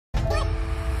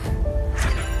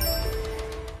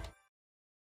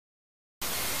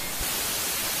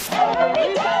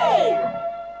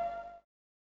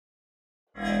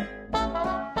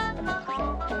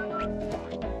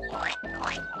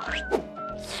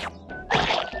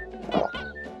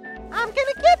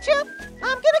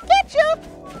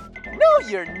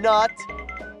you're not.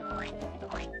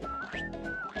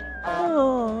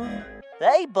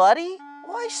 Hey, buddy.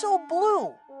 Why so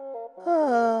blue?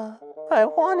 I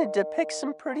wanted to pick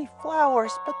some pretty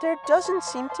flowers, but there doesn't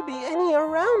seem to be any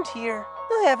around here.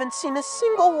 I haven't seen a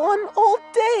single one all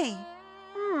day.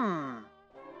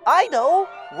 I know.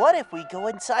 What if we go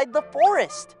inside the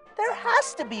forest? There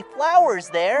has to be flowers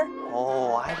there.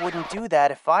 Oh, I wouldn't do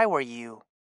that if I were you.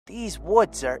 These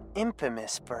woods are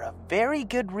infamous for a very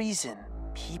good reason.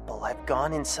 People have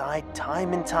gone inside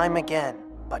time and time again,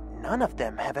 but none of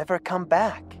them have ever come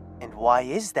back. And why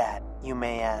is that, you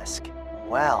may ask?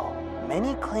 Well,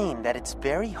 many claim that it's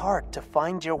very hard to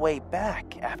find your way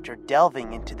back after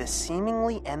delving into the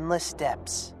seemingly endless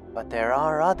depths. But there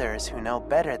are others who know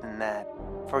better than that.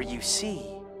 For you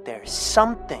see, there's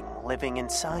something living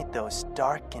inside those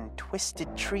dark and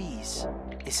twisted trees.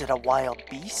 Is it a wild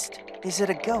beast? Is it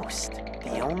a ghost?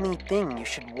 The only thing you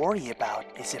should worry about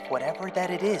is if whatever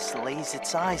that it is lays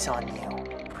its eyes on you.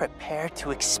 Prepare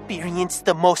to experience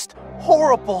the most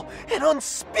horrible and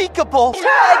unspeakable.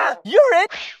 Tag, you're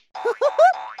it!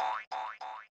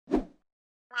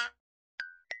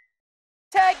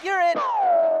 Tag, you're it!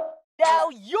 Now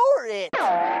you're it!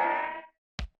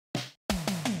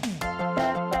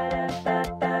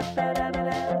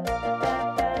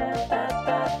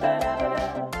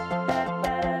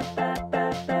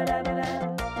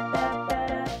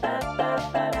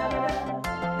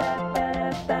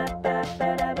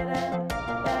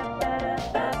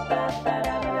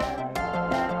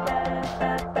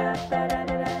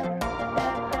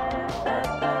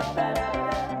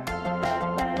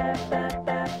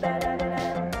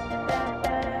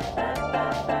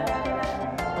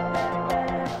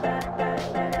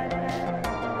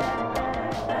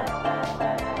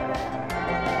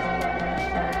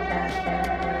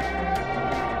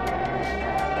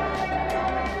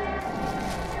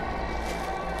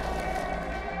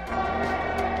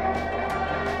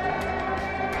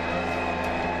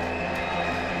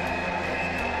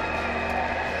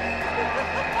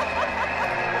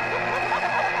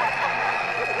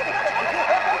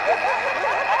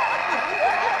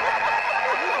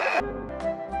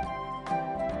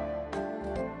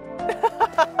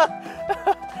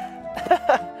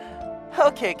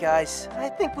 Okay, guys, I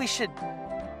think we should...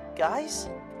 Guys?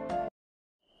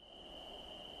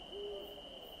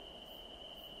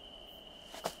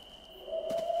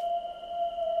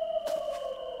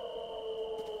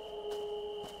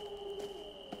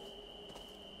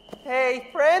 Hey,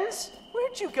 friends,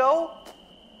 where'd you go?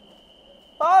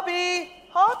 Bobby!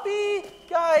 Hoppy!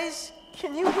 Guys,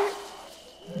 can you hear...